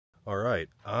All right,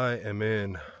 I am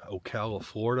in Ocala,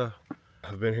 Florida.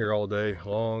 I've been here all day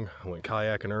long. I went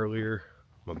kayaking earlier.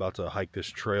 I'm about to hike this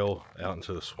trail out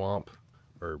into the swamp,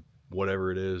 or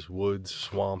whatever it is, woods,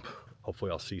 swamp. Hopefully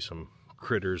I'll see some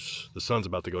critters. The sun's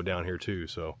about to go down here too,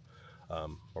 so I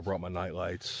brought my night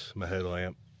lights, my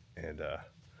headlamp, and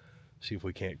see if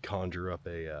we can't conjure up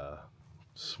a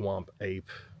swamp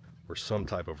ape or some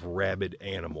type of rabid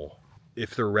animal.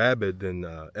 If they're rabid, then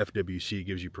FWC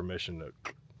gives you permission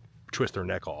to twist their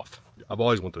neck off. I've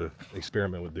always wanted to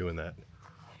experiment with doing that.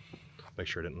 Make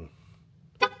sure I didn't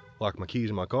lock my keys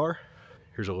in my car.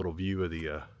 Here's a little view of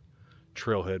the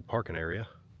trailhead parking area.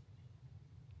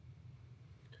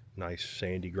 Nice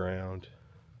sandy ground.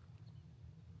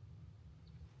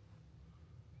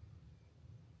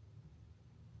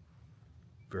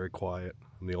 Very quiet.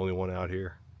 I'm the only one out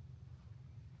here.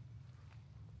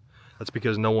 That's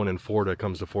because no one in Florida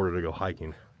comes to Florida to go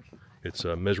hiking. It's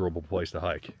a miserable place to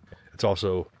hike. It's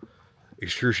also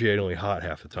excruciatingly hot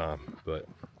half the time, but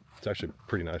it's actually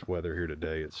pretty nice weather here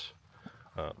today. It's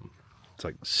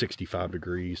like 65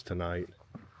 degrees tonight,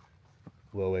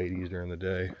 low 80s during the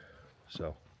day.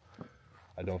 So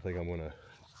I don't think I'm gonna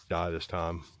die this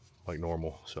time like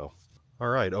normal. So, all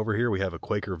right, over here we have a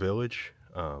Quaker village.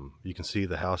 You can see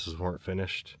the houses weren't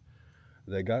finished.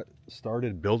 They got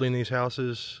started building these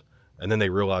houses, and then they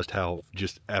realized how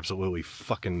just absolutely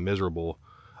fucking miserable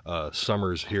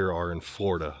summers here are in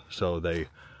Florida. So they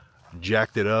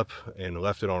jacked it up and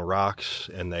left it on rocks,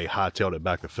 and they hightailed it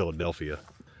back to Philadelphia.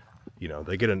 You know,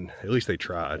 at least they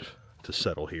tried to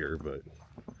settle here, but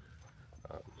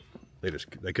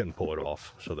they couldn't pull it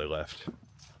off, so they left.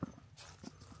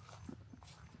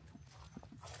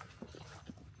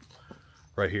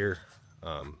 Right here,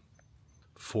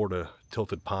 Florida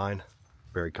tilted pine,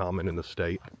 very common in the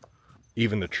state.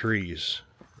 Even the trees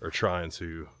are trying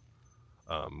to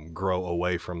grow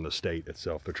away from the state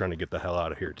itself. They're trying to get the hell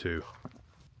out of here too.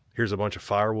 Here's a bunch of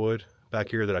firewood back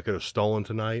here that I could have stolen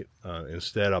tonight.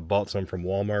 Instead, I bought some from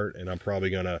Walmart, and I'm probably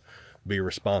gonna be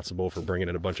responsible for bringing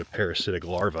in a bunch of parasitic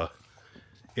larvae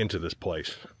into this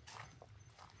place.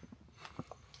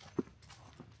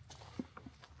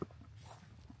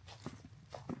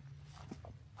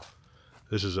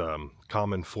 This is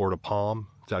common Florida palm.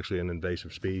 It's actually an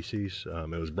invasive species. It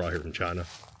was brought here from China.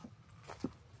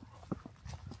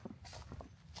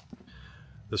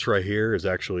 This right here is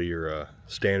actually your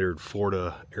standard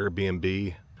Florida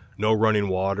Airbnb. No running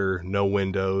water, no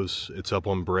windows. It's up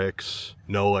on bricks,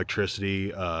 no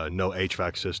electricity, no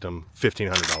HVAC system.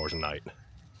 $1,500 a night,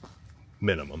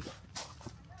 minimum.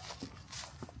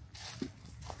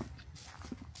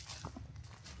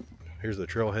 Here's the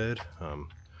trailhead.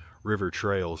 River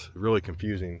Trails. Really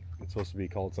confusing. It's supposed to be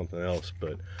called something else,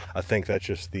 but I think that's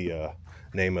just the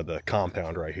name of the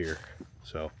compound right here.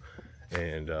 So,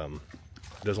 and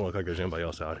it doesn't look like there's anybody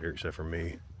else out here except for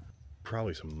me.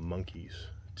 Probably some monkeys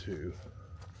too.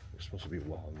 There's supposed to be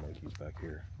wild monkeys back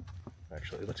here.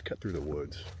 Actually, let's cut through the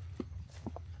woods,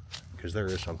 because there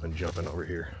is something jumping over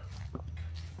here.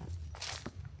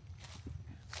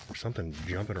 There's something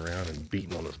jumping around and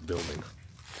beating on this building.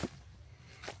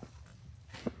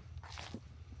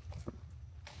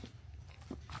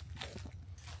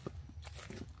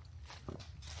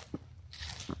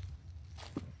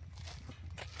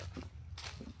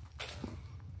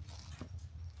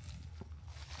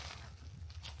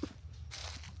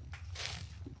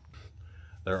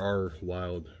 There are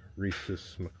wild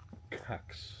rhesus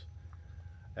macaques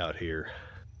out here.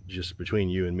 Just between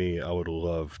you and me, I would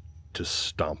love to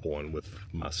stomp one with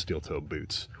my steel-toe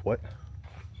boots. What?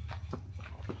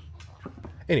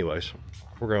 Anyways,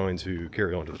 we're going to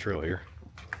carry on to the trail here.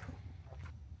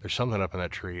 There's something up in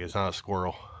that tree. It's not a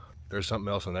squirrel. There's something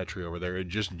else in that tree over there. It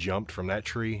just jumped from that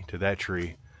tree to that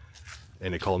tree,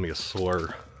 and it called me a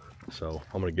slur. So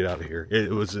I'm gonna get out of here.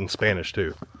 It was in Spanish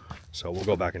too. So we'll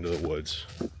go back into the woods.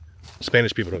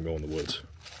 Spanish people don't go in the woods.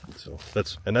 So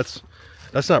that's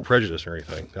not prejudice or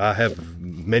anything. I have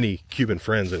many Cuban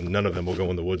friends, and none of them will go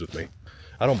in the woods with me.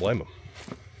 I don't blame them.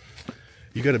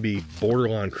 You got to be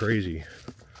borderline crazy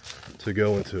to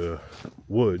go into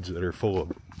woods that are full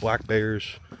of black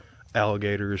bears,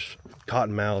 alligators,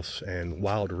 cottonmouths, and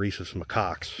wild rhesus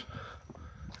macaques.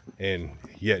 And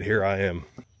yet here I am,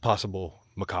 possible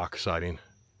macaque sighting.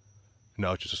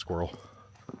 No, it's just a squirrel.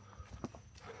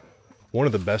 One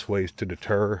of the best ways to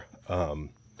deter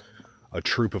a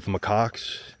troop of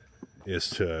macaques is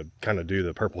to kind of do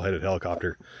the purple-headed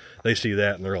helicopter. They see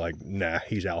that and they're like, nah,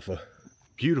 he's alpha.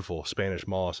 Beautiful Spanish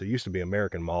moss. It used to be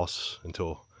American moss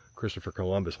until Christopher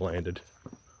Columbus landed.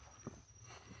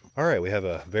 All right, we have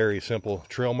a very simple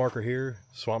trail marker here.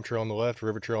 Swamp trail on the left,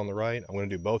 river trail on the right. I'm going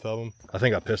to do both of them. I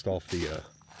think I pissed off the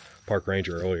park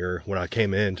ranger earlier. When I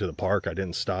came into the park, I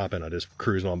didn't stop and I just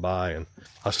cruised on by, and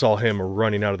I saw him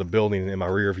running out of the building in my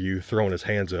rear view, throwing his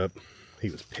hands up. He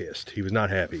was pissed. He was not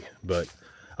happy, but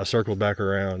I circled back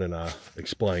around and I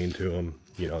explained to him,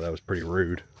 you know, that was pretty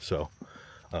rude. So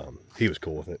he was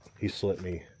cool with it. He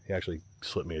actually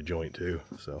slipped me a joint too.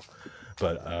 So,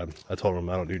 but I told him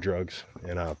I don't do drugs,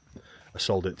 and I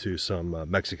sold it to some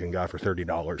Mexican guy for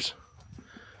 $30.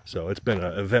 So it's been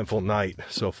an eventful night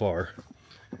so far,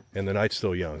 and the night's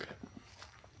still young.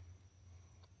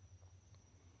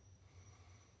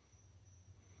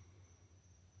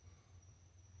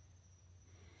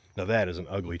 Now that is an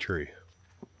ugly tree.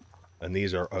 And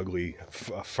these are ugly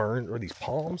fern, or these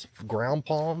palms, ground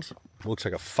palms. Looks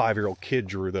like a 5-year-old kid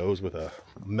drew those with a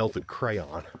melted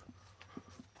crayon.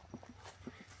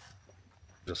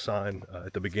 There's a sign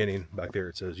at the beginning back there.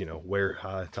 It says, you know, wear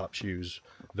high top shoes,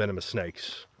 venomous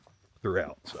snakes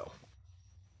throughout. So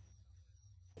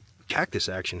cactus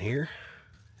action here.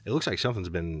 It looks like something's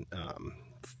been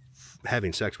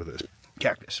having sex with this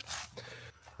cactus.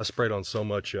 I sprayed on so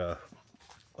much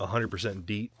 100%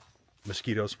 DEET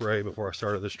mosquito spray before I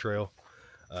started this trail.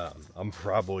 I'm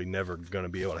probably never going to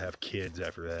be able to have kids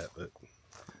after that, but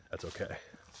that's okay.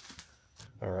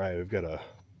 All right, we've got a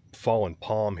fallen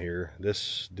palm here.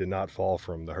 This did not fall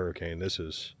from the hurricane. This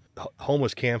is,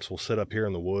 homeless camps will sit up here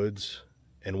in the woods,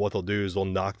 and what they'll do is they'll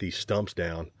knock these stumps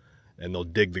down and they'll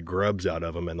dig the grubs out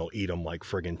of them and they'll eat them like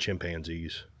friggin'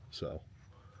 chimpanzees. So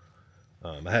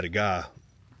I had a guy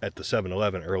at the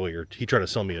 7-Eleven earlier. He tried to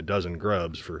sell me a dozen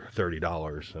grubs for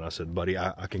 $30, and I said, buddy,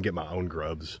 I can get my own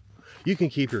grubs. You can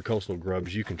keep your coastal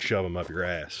grubs, you can shove them up your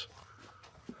ass.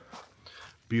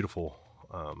 Beautiful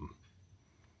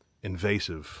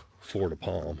invasive Florida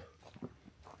palm.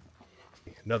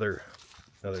 Another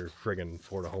friggin'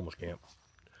 Florida homeless camp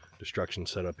destruction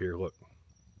set up here. Look,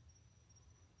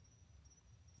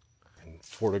 and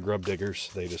Florida grub diggers,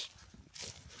 they just,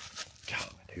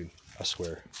 God, dude, I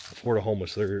swear, the Florida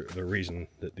homeless, they're the reason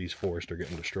that these forests are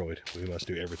getting destroyed. We must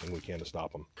do everything we can to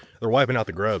stop them. They're wiping out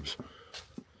the grubs.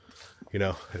 You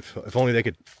know, if only they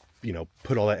could, you know,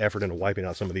 put all that effort into wiping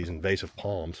out some of these invasive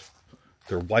palms.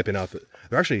 They're wiping out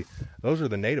they're actually, those are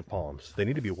the native palms. They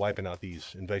need to be wiping out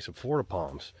these invasive Florida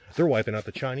palms. They're wiping out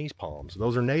the Chinese palms.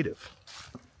 Those are native.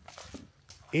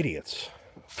 Idiots.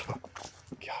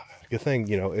 God, good thing,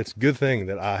 you know, it's a good thing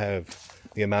that I have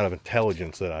the amount of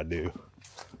intelligence that I do,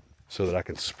 so that I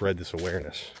can spread this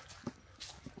awareness.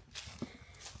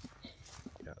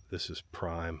 Yeah, this is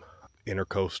prime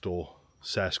intercoastal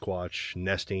Sasquatch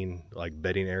nesting, like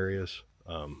bedding areas.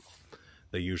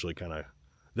 They usually kind of,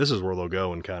 this is where they'll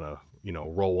go and kind of, you know,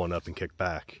 roll one up and kick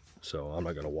back. So I'm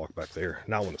not going to walk back there.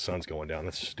 Not when the sun's going down.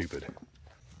 That's stupid.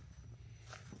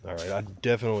 All right, I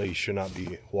definitely should not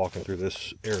be walking through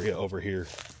this area over here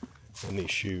in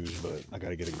these shoes, but I got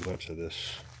to get a glimpse of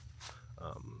this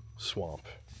swamp.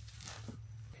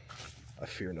 I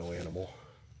fear no animal.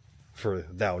 For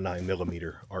thou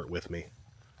 9mm art with me.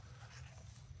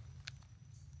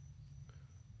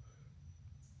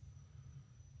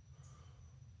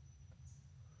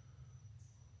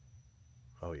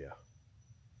 Oh yeah.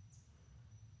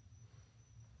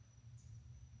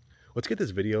 Let's get this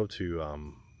video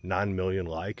to 9 million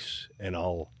likes, and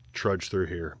I'll trudge through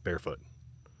here barefoot.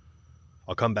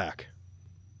 I'll come back.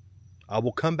 I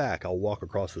will come back. I'll walk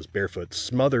across this barefoot,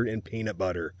 smothered in peanut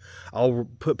butter. I'll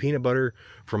put peanut butter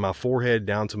from my forehead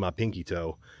down to my pinky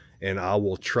toe, and I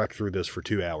will trek through this for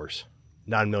 2 hours.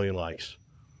 9 million likes.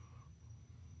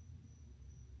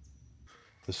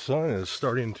 The sun is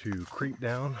starting to creep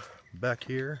down back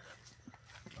here.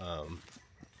 I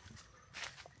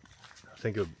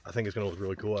think it's gonna look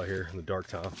really cool out here in the dark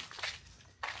time,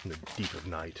 in the deep of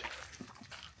night,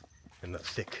 in the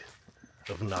thick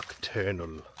of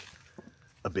nocturnal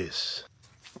abyss.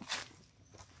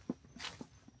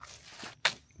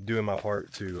 Doing my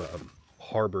part to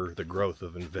harbor the growth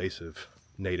of invasive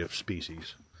native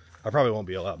species. I probably won't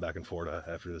be allowed back in Florida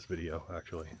after this video,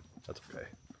 actually. That's okay.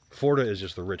 Florida is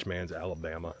just the rich man's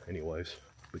Alabama anyways.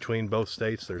 Between both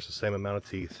states, there's the same amount of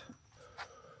teeth.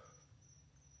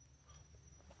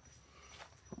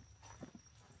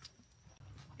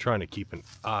 Trying to keep an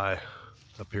eye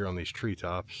up here on these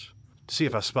treetops to see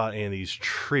if I spot any of these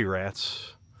tree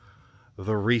rats.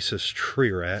 The rhesus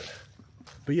tree rat.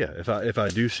 But yeah, if I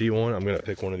do see one, I'm gonna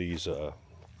pick one of these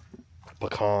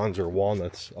pecans or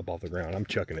walnuts up off the ground. I'm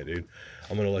chucking it, dude.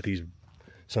 I'm gonna let these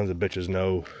sons of bitches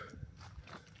know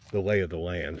the lay of the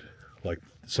land. Like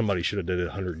somebody should have did it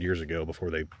 100 years ago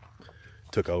before they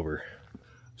took over.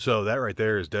 So that right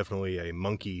there is definitely a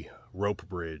monkey rope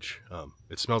bridge.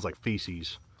 It smells like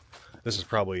feces. This is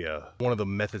probably one of the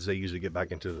methods they use to get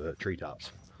back into the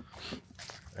treetops.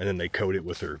 And then they coat it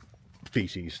with their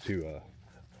feces to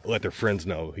let their friends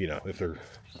know, you know, if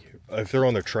they're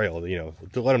on their trail, you know,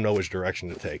 to let them know which direction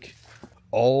to take.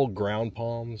 All ground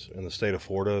palms in the state of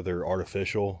Florida, they're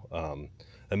artificial.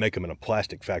 They make them in a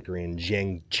plastic factory in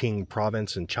Jiangxing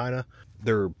province in China.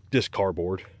 They're just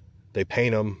cardboard. They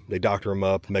paint them, they doctor them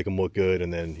up, make them look good,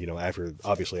 and then, you know,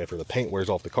 obviously after the paint wears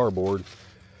off the cardboard,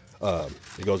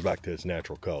 it goes back to its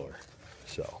natural color.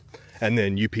 So, and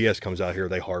then UPS comes out here,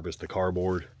 they harvest the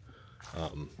cardboard.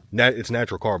 It's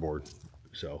natural cardboard,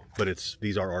 so, but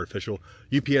these are artificial.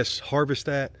 UPS harvests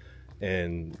that,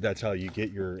 and that's how you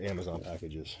get your Amazon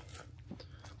packages.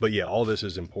 But yeah, all this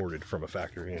is imported from a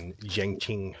factory in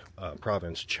Jiangxing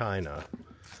province, China,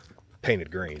 painted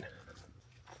green.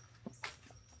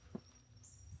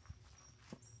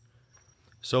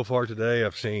 So far today,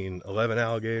 I've seen 11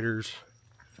 alligators,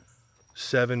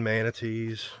 7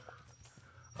 manatees,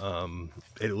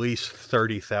 at least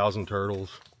 30,000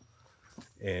 turtles,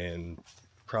 and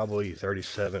probably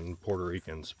 37 Puerto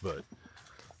Ricans. But,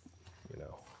 you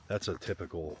know, that's a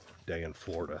typical day in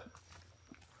Florida.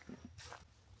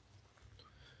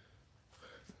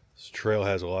 This trail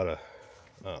has a lot of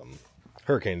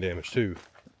hurricane damage too,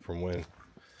 from when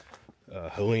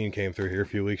Helene came through here a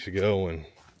few weeks ago and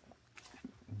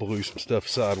blew some stuff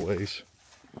sideways.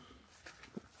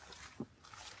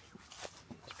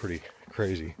 It's pretty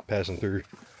crazy passing through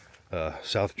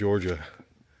South Georgia.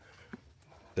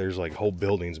 There's like whole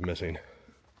buildings missing,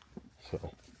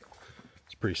 so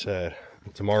it's pretty sad.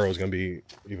 Tomorrow is going to be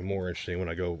even more interesting when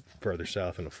I go further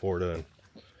south into Florida and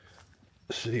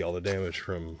see all the damage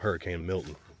from Hurricane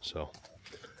Milton. So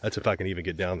that's if I can even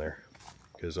get down there,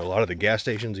 because a lot of the gas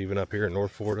stations, even up here in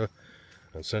North Florida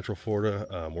and Central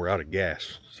Florida, we're out of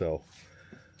gas. So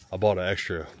I bought an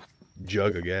extra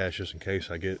jug of gas just in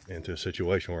case I get into a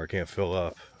situation where I can't fill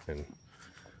up. And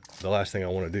the last thing I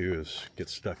want to do is get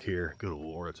stuck here. Good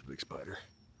Lord, that's a big spider.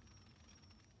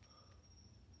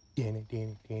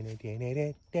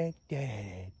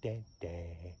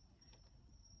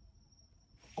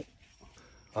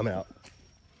 I'm out.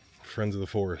 Friends of the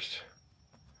forest.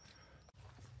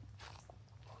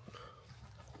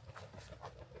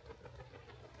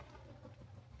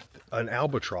 An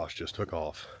albatross just took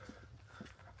off.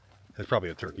 It's probably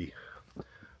a turkey.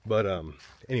 But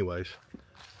anyways,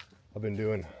 I've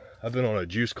been on a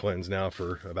juice cleanse now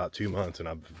for about 2 months, and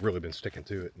I've really been sticking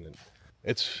to it, and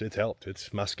it's helped.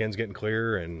 My skin's getting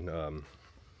clearer, and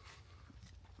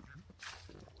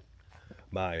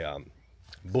my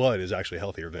blood is actually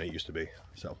healthier than it used to be.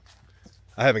 So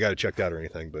I haven't got it checked out or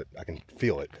anything, but I can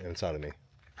feel it inside of me.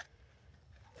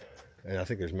 And I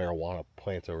think there's marijuana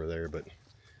plants over there, but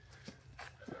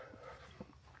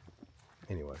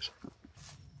anyways.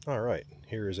 All right,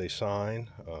 here is a sign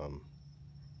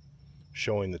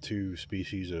showing the 2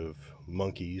 species of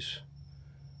monkeys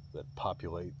that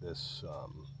populate this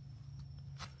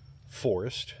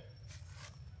forest.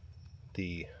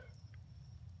 The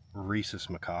rhesus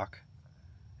macaque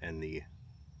and the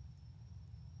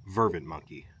vervet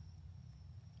monkey.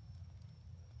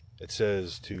 It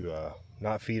says to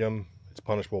not feed them. It's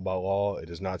punishable by law. It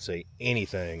does not say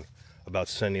anything about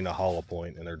sending a hollow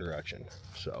point in their direction.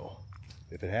 So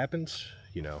if it happens,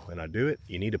 you know, and I do it,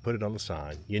 you need to put it on the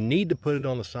sign. You need to put it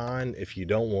on the sign if you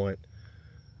don't want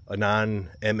a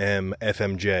 9mm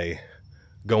FMJ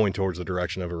going towards the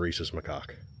direction of a rhesus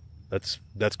macaque.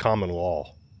 That's common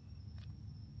law.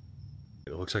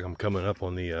 It looks like I'm coming up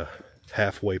on the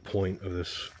halfway point of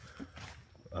this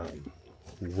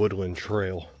woodland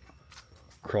trail,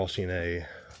 crossing an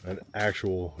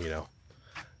actual, you know,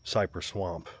 cypress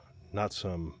swamp, not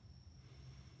some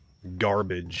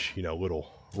garbage, you know, little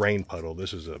rain puddle.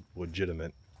 This is a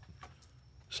legitimate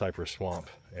cypress swamp,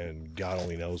 and God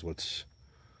only knows what's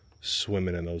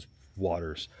swimming in those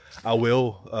waters. I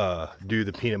will do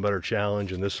the peanut butter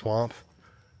challenge in this swamp.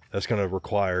 That's going to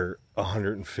require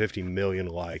 150 million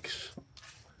likes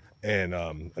and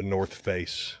a North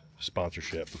Face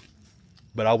sponsorship.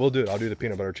 But I will do it. I'll do the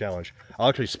peanut butter challenge. I'll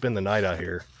actually spend the night out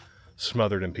here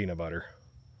smothered in peanut butter.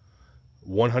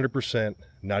 100%,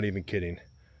 not even kidding.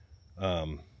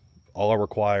 All I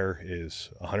require is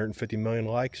 150 million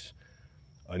likes,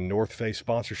 a North Face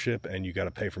sponsorship, and you got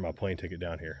to pay for my plane ticket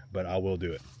down here. But I will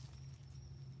do it.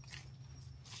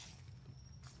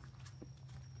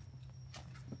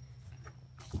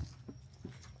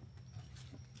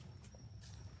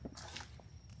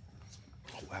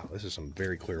 Oh, wow, this is some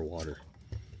very clear water.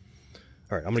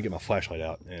 All right, I'm gonna get my flashlight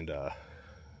out and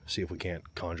see if we can't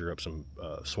conjure up some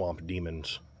swamp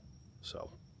demons So,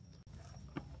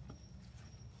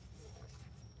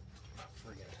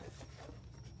 friggin'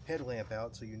 headlamp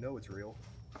out so you know it's real.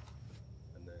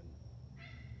 And then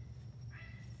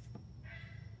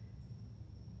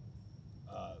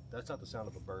that's not the sound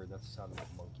of a bird, that's the sound of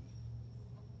a monkey.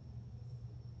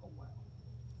 Oh wow.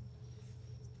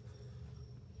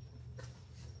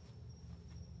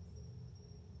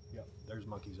 Yep, there's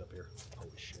monkeys up here.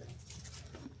 Holy shit.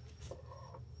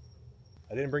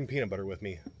 I didn't bring peanut butter with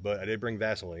me, but I did bring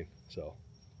Vaseline, so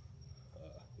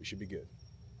we should be good.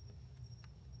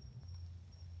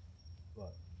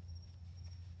 But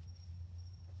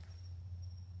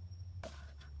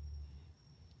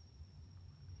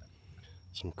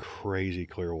some crazy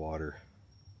clear water.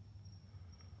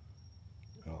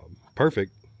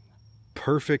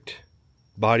 Perfect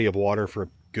body of water for a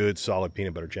good solid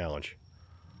peanut butter challenge.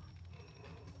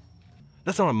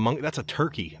 That's not a monkey, that's a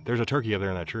turkey. There's a turkey up there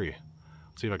in that tree.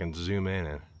 Let's see if I can zoom in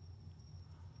and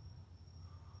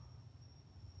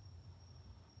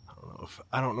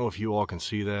I don't know if you all can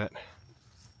see that.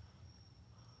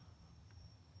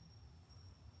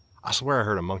 I swear I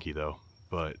heard a monkey though,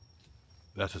 but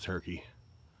that's a turkey.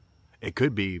 It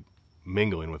could be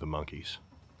mingling with the monkeys.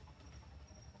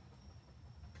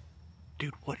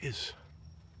 Dude, what is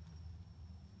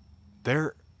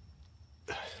there?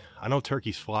 I know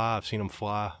turkeys fly, I've seen them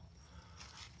fly,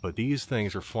 but these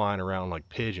things are flying around like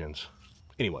pigeons.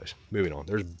 Anyways, moving on.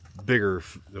 They're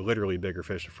literally bigger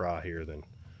fish to fry here than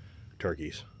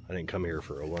turkeys. I didn't come here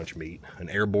for a lunch meat, an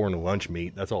airborne lunch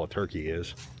meat. That's all a turkey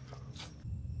is.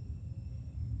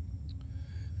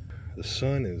 The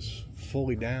sun is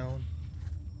fully down.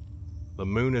 The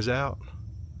moon is out.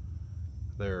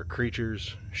 There are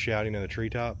creatures shouting in the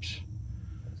treetops.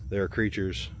 There are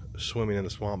creatures swimming in the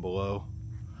swamp below.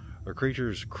 There are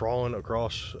creatures crawling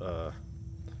across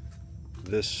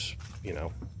this,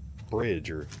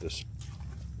 bridge or this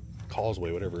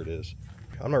causeway, whatever it is.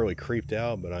 I'm not really creeped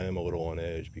out, but I am a little on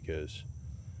edge because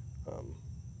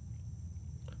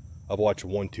I've watched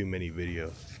one too many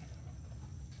videos.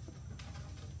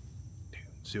 Dude,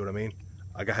 see what I mean?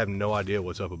 Like, I have no idea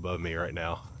what's up above me right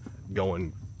now,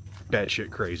 going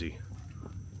batshit crazy.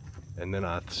 And then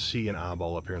I see an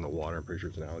eyeball up here in the water. I'm pretty sure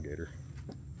it's an alligator.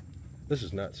 This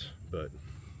is nuts, but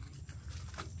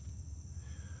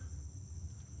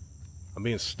I'm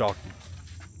being stalked.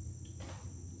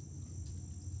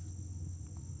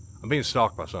 I'm being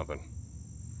stalked by something.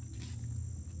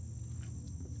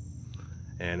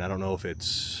 And I don't know if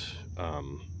it's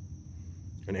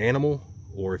an animal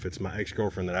or if it's my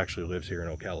ex-girlfriend that actually lives here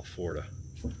in Ocala, Florida.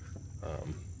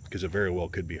 Because it very well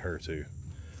could be her too.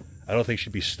 I don't think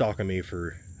she'd be stalking me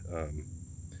for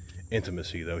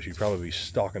intimacy though. She'd probably be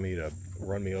stalking me to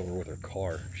run me over with her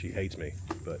car. She hates me,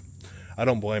 but I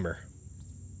don't blame her.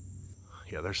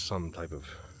 Yeah, there's some type of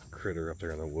critter up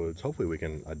there in the woods. Hopefully we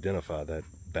can identify that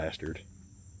bastard.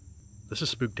 This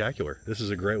is spooktacular. This is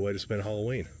a great way to spend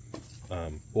Halloween.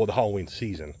 Well, the Halloween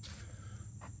season.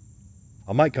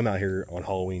 I might come out here on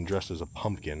Halloween dressed as a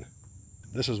pumpkin.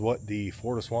 This is what the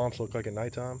Florida swamps look like at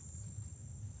nighttime.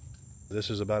 This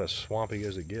is about as swampy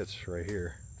as it gets right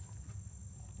here.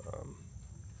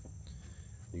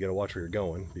 You gotta watch where you're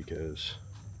going because,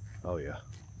 oh yeah.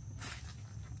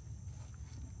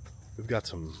 We've got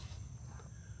some,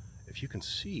 if you can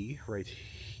see right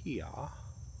here,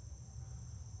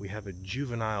 we have a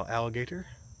juvenile alligator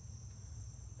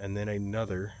and then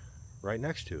another right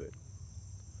next to it.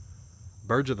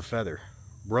 Birds of the feather,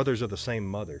 brothers of the same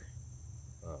mother.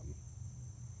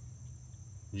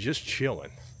 Just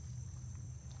chilling.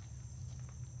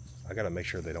 I gotta make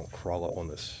sure they don't crawl up on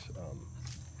this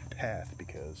path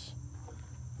because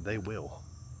they will.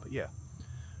 But yeah,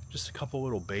 just a couple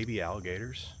little baby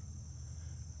alligators.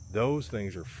 Those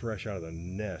things are fresh out of the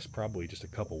nest, probably just a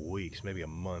couple weeks, maybe a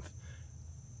month.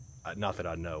 Not that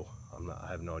I know. I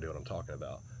have no idea what I'm talking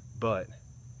about. But,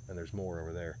 and there's more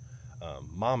over there.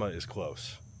 Mama is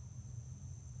close.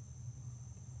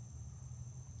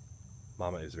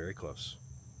 Mama is very close.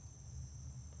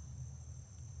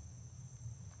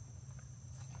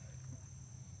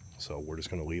 So we're just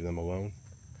going to leave them alone.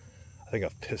 I think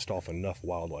I've pissed off enough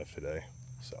wildlife today.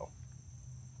 So,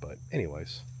 but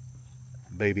anyways,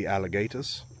 baby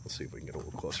alligators. Let's see if we can get a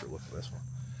little closer look at this one.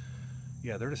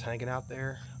 Yeah, they're just hanging out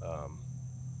there.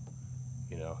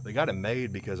 They got it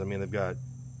made because, I mean, they've got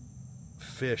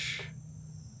fish,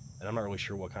 and I'm not really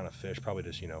sure what kind of fish, probably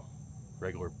just,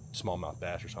 regular smallmouth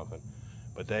bass or something.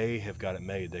 But they have got it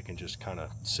made. They can just kind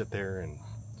of sit there and,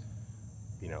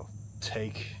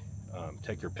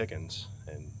 take their pickings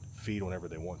and feed whenever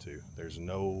they want to. There's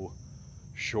no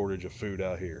shortage of food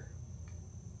out here.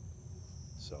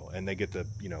 So, and they get to,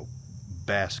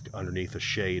 bask underneath the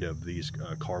shade of these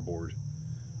cardboard,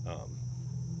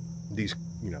 these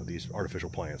artificial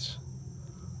plants.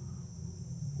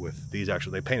 With these,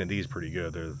 actually, they painted these pretty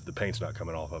good. The paint's not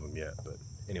coming off of them yet, but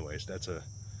anyways, that's a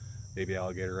baby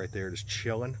alligator right there, just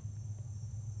chilling.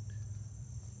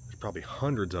 There's probably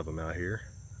hundreds of them out here.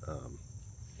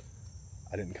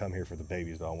 I didn't come here for the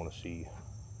babies though. I want to see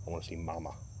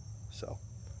Mama. So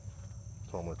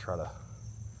I'm gonna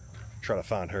try to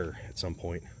find her at some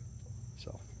point.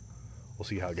 So we'll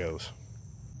see how it goes.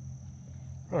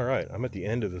 All right, I'm at the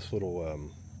end of this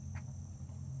little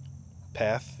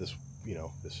path. This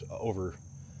over,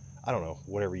 I don't know,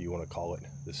 whatever you want to call it.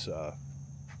 This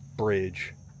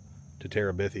bridge to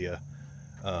Terabithia,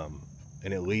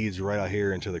 and it leads right out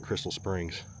here into the Crystal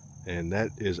Springs, and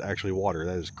that is actually water.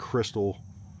 That is crystal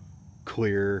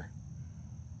clear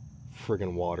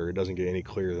friggin' water. It doesn't get any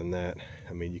clearer than that.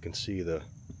 I mean, you can see the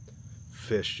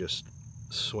fish just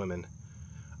swimming.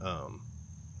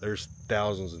 There's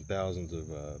thousands and thousands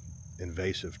of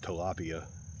invasive tilapia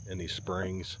in these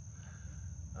springs,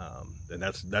 and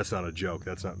that's not a joke.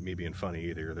 That's not me being funny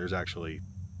either. There's actually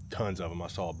tons of them. I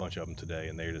saw a bunch of them today,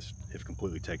 and they just have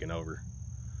completely taken over.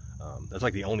 That's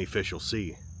like the only fish you'll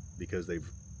see, because they've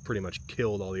pretty much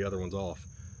killed all the other ones off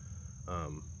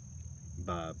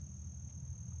by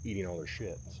eating all their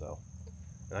shit. So,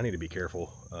 and I need to be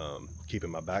careful keeping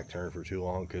my back turned for too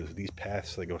long, because these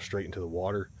paths, they go straight into the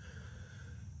water,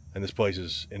 and this place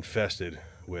is infested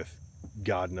with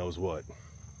God knows what.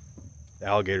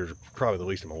 Alligators are probably the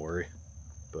least of my worry,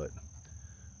 but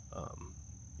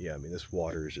yeah, I mean, this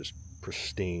water is just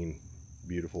pristine,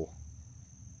 beautiful.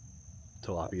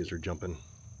 Tilapias are jumping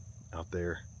out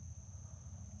there.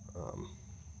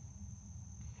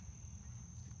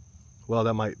 Well,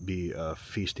 that might be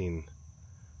feasting.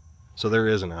 So there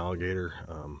is an alligator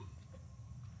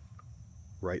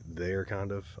right there,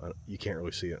 kind of. You can't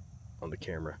really see it on the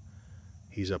camera.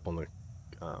 He's up on the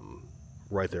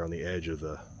right there on the edge of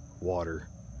the water,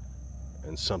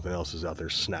 and something else is out there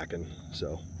snacking.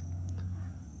 So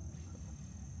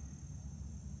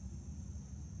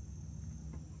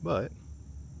but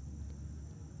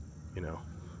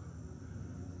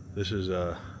this is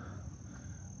the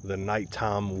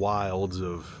nighttime wilds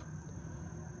of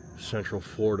Central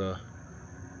Florida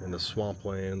and the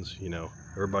swamplands.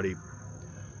 Everybody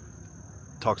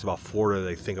talks about Florida,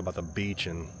 they think about the beach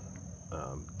and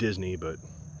Disney, but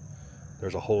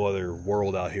there's a whole other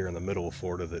world out here in the middle of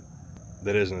Florida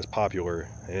that isn't as popular,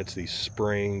 and it's these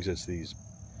springs, it's these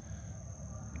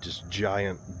just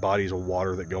giant bodies of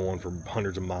water that go on for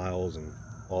hundreds of miles, and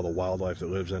all the wildlife that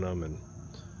lives in them. And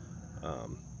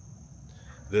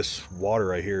this water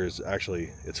right here is actually,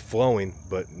 it's flowing,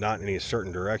 but not in any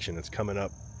certain direction. It's coming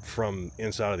up from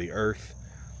inside of the earth.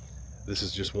 This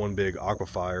is just one big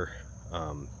aquifer.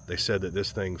 They said that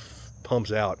this thing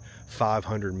pumps out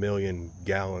 500 million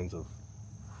gallons of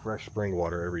fresh spring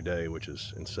water every day, which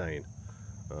is insane.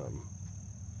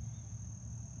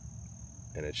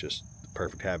 And it's just the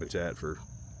perfect habitat for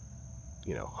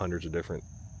hundreds of different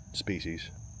species.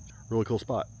 Really cool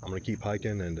spot. I'm gonna keep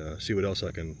hiking and see what else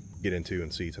I can get into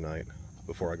and see tonight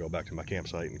before I go back to my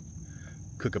campsite and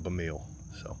cook up a meal.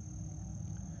 So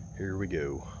here we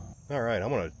go. All right, I'm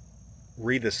gonna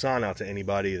read this sign out to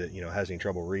anybody that has any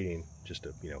trouble reading, just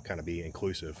to kind of be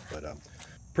inclusive. But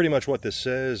pretty much what this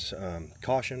says: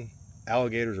 caution,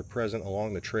 alligators are present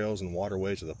along the trails and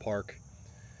waterways of the park.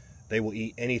 They will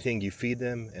eat anything you feed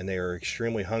them, and they are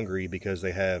extremely hungry because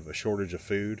they have a shortage of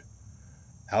food.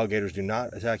 Alligators do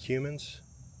not attack humans.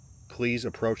 Please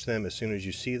approach them as soon as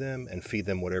you see them and feed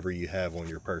them whatever you have on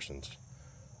your persons.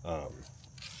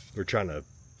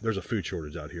 There's a food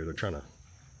shortage out here. They're trying to,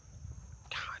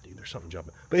 God, dude, there's something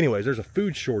jumping. But anyways, there's a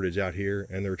food shortage out here,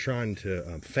 and they're trying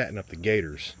to fatten up the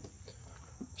gators.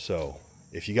 So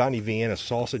if you got any Vienna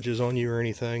sausages on you or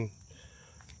anything,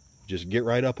 just get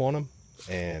right up on them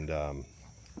and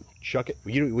chuck it.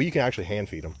 You can actually hand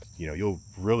feed them. You'll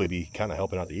really be kind of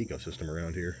helping out the ecosystem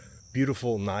around here.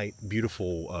 Beautiful night,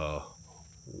 beautiful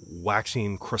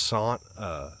waxing crescent.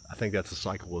 I think that's the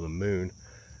cycle of the moon.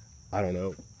 I don't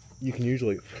know. You can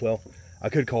usually, well, I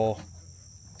could call,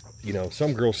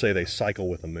 some girls say they cycle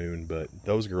with the moon, but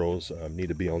those girls need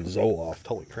to be on Zoloft.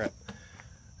 Holy crap.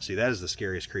 See, that is the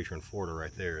scariest creature in Florida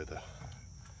right there, the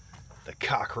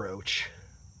cockroach.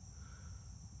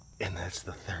 And that's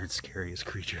the third scariest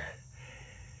creature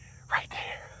right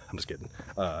there. I'm just kidding.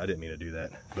 I didn't mean to do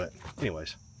that. But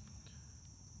anyways.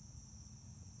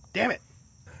 Damn it.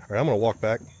 All right, I'm going to walk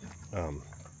back.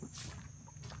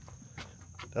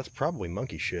 That's probably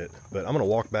monkey shit. But I'm going to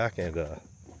walk back and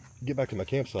get back to my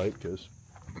campsite, because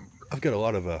I've got a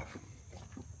lot of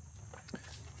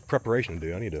preparation to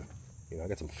do. I need to, I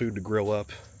got some food to grill up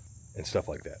and stuff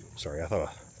like that. Sorry, I thought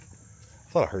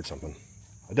I heard something.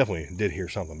 I definitely did hear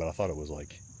something, but I thought it was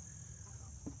like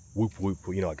whoop whoop,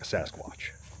 like a Sasquatch.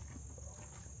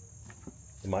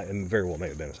 It very well may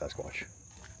have been a Sasquatch.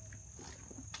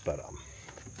 But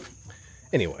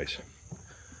anyways,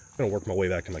 I'm gonna work my way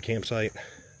back to my campsite,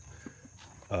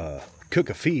 cook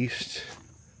a feast,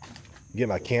 get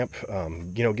my camp,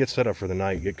 get set up for the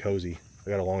night, get cozy. I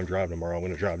got a long drive tomorrow. I'm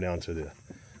gonna drive down to the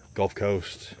Gulf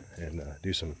Coast and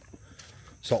do some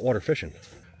saltwater fishing.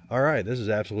 All right, this is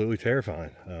absolutely terrifying.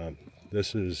 I'm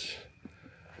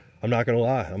not gonna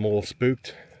lie, I'm a little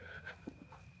spooked.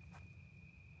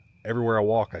 Everywhere I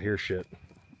walk, I hear shit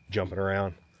jumping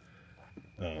around.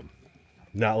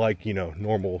 Not like,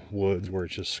 normal woods where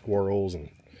it's just squirrels and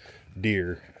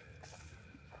deer.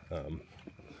 I'm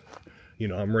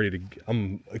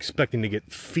expecting to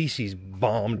get feces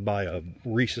bombed by a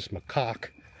rhesus macaque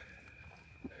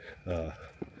and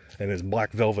his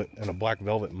black velvet and a black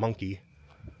velvet monkey.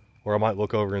 Or I might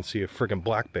look over and see a freaking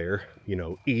black bear,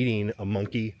 eating a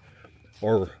monkey,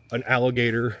 or an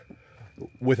alligator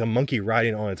with a monkey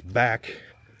riding on its back,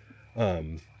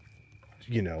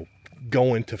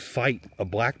 going to fight a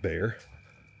black bear.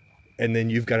 And then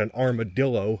you've got an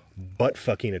armadillo butt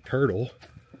fucking a turtle.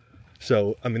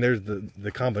 So, I mean, there's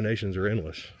the combinations are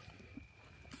endless.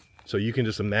 So you can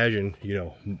just imagine,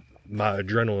 my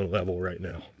adrenaline level right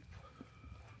now.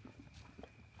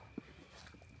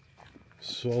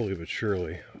 Slowly but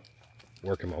surely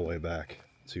working my way back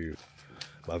to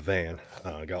my van.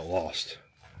 I got lost.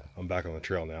 I'm back on the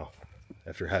trail now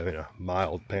after having a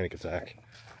mild panic attack.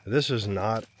 This is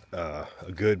not a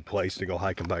good place to go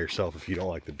hiking by yourself if you don't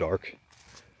like the dark.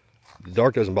 The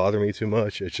dark doesn't bother me too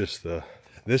much. It's just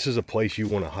this is a place you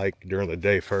want to hike during the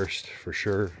day first, for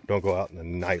sure. Don't go out in the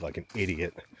night like an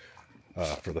idiot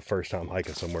for the first time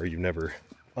hiking somewhere you've never,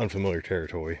 unfamiliar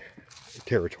territory.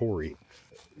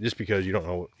 Just because you don't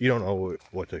know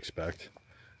what to expect.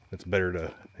 It's better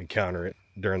to encounter it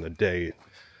during the day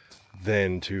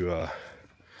than to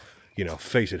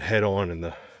face it head on in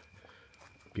the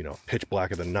pitch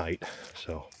black of the night.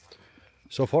 So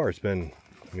far it's been,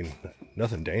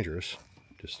 nothing dangerous,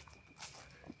 just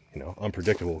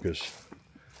unpredictable, because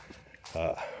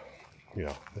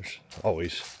there's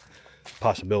always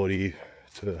possibility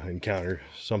to encounter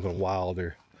something wild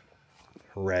or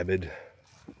rabid.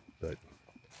 But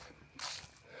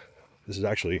this is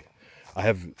actually,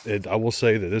 I will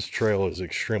say that this trail is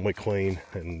extremely clean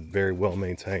and very well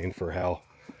maintained for how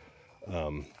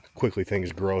quickly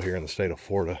things grow here in the state of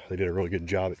Florida. They did a really good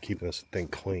job at keeping this thing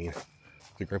clean.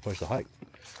 It's a great place to hike.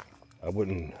 I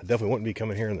definitely wouldn't be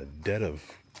coming here in the dead of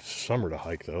summer to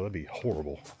hike, though. That'd be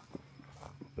horrible.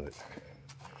 But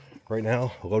right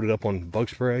now, loaded up on bug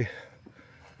spray.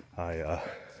 And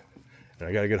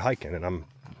I got a good hike in, and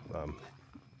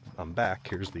I'm back.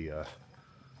 Here's the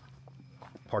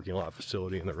parking lot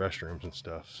facility and the restrooms and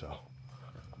stuff. So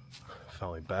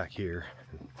finally back here.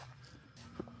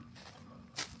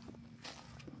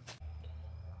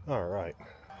 All right,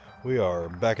 we are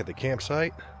back at the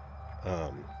campsite.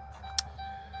 I'm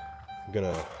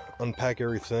gonna unpack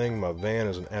everything. My van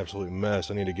is an absolute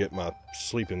mess. I need to get my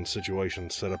sleeping situation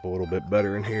set up a little bit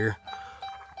better in here.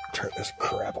 Turn this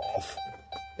crap off.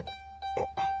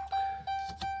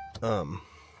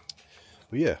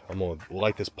 But yeah, I'm gonna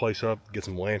light this place up, get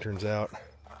some lanterns out,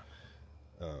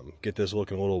 get this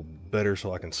looking a little better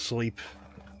so I can sleep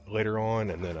later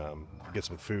on, and then get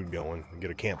some food going and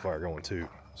get a campfire going too.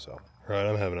 So, all right,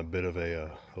 I'm having a bit of a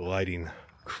lighting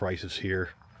crisis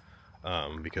here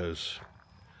because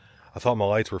I thought my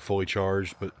lights were fully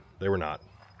charged, but they were not.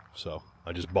 So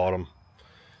I just bought them.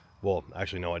 Well,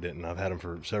 actually, no, I didn't. I've had them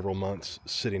for several months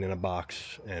sitting in a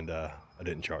box, and I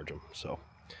didn't charge them. So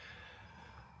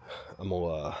I'm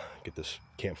gonna get this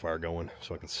campfire going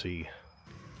so I can see.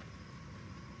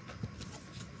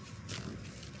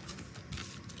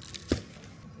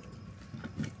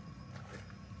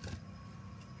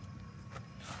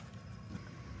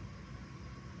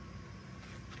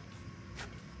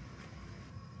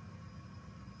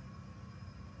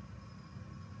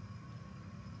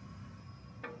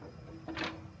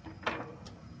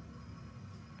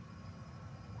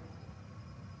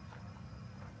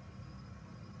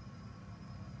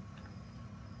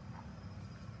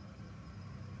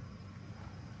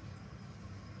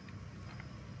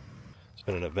 It's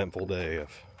been an eventful day.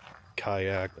 I've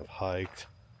kayaked, I've hiked,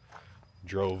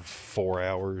 drove 4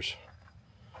 hours.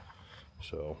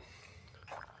 So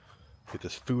get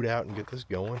this food out and get this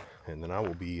going, and then I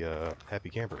will be a happy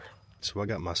camper. So I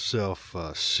got myself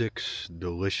 6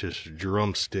 delicious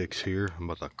drumsticks here I'm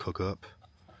about to cook up.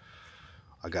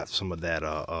 I got some of that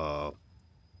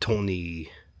Tony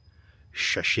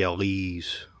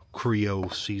Chachere's Creole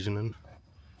seasoning.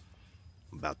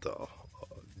 I'm about to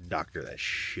doctor that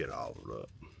shit all up.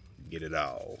 Get it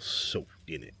all soaked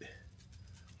in it.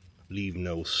 Leave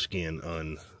no skin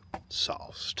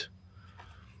unsauced.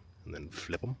 And then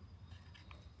flip them.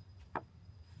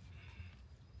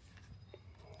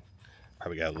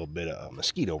 Probably got a little bit of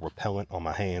mosquito repellent on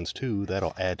my hands too.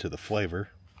 That'll add to the flavor.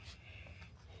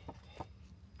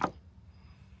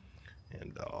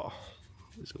 And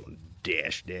just gonna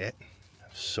dash that.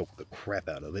 Soak the crap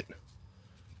out of it.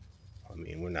 I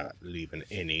mean, we're not leaving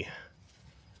anything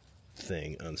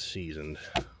unseasoned.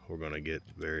 We're gonna get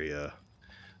very,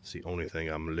 it's the only thing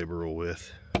I'm liberal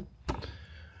with.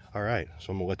 All right,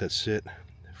 so I'm gonna let that sit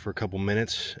for a couple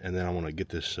minutes, and then I'm gonna get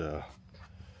this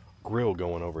grill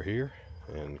going over here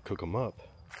and cook them up.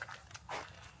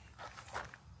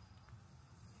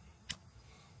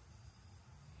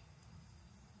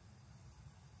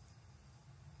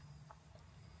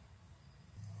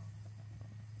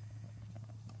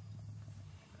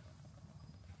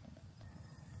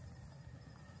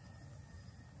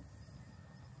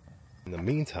 In the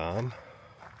meantime,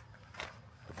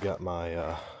 I've got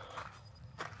my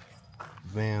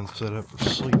van set up for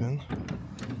sleeping.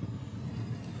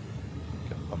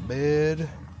 Got my bed,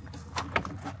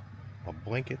 my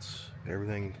blankets,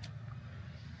 everything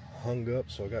hung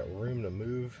up, so I got room to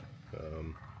move.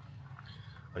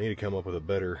 I need to come up with a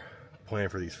better plan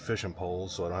for these fishing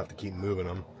poles so I don't have to keep moving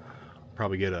them.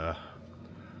 Probably get a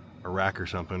rack or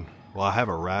something. Well, I have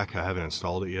a rack, I haven't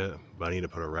installed it yet, but I need to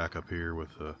put a rack up here with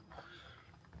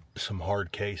some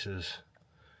hard cases,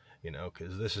 you know,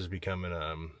 because this is becoming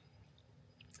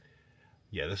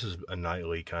yeah, this is a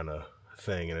nightly kind of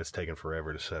thing, and it's taking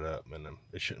forever to set up, and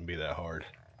it shouldn't be that hard,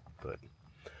 but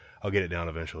I'll get it down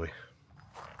eventually.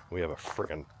 We have a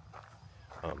freaking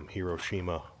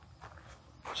Hiroshima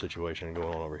situation going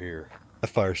on over here. That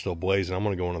fire's still blazing. I'm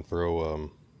gonna go in and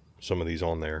throw some of these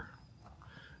on there,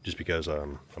 just because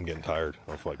I'm getting tired. I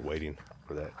don't feel like waiting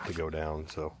for that to go down.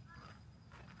 So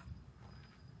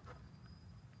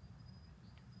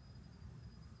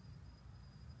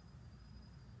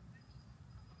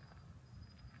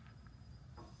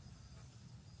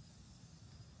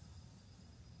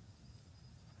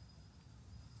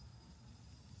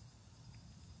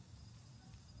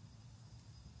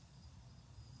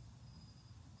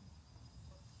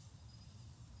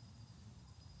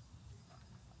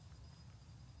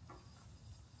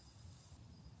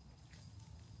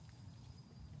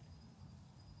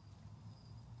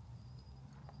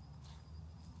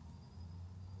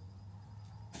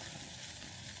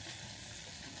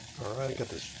alright, got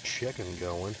this chicken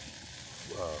going,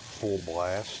 full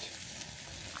blast.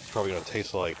 It's probably going to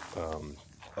taste like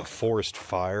a forest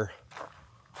fire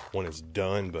when it's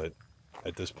done, but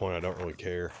at this point I don't really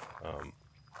care. I'm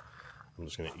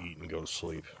just going to eat and go to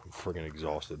sleep. I'm freaking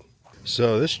exhausted.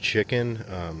 So this chicken,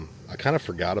 I kind of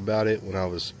forgot about it when I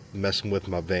was messing with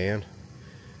my van,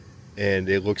 and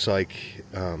it looks like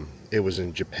it was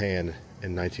in Japan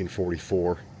in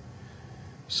 1944.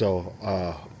 So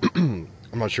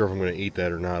I'm not sure if I'm going to eat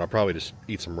that or not. I'll probably just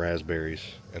eat some raspberries,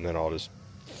 and then I'll just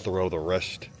throw the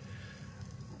rest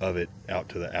of it out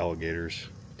to the alligators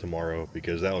tomorrow,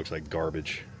 because that looks like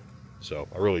garbage. So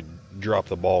I really dropped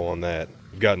the ball on that.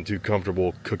 I've gotten too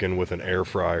comfortable cooking with an air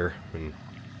fryer, and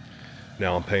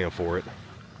now I'm paying for it.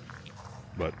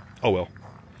 But oh well.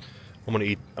 I'm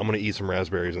gonna eat some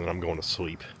raspberries, and then I'm going to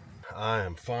sleep. I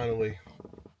am finally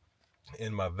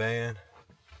in my van,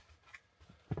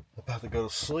 about to go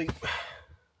to sleep. I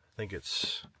think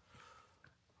it's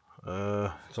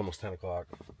almost 10 o'clock.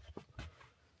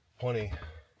 Plenty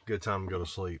good time to go to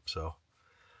sleep, so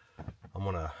I'm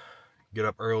gonna get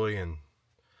up early, and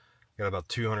got about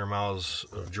 200 miles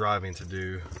of driving to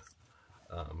do.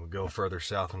 We'll go further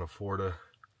south into Florida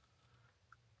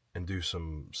and do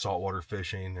some saltwater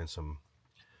fishing and some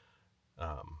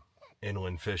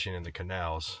inland fishing in the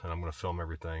canals, and I'm gonna film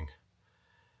everything,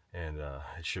 and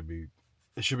it should be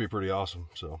pretty awesome.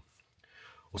 So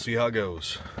we'll see how it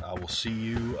goes. I will see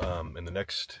you in the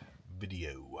next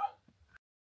video.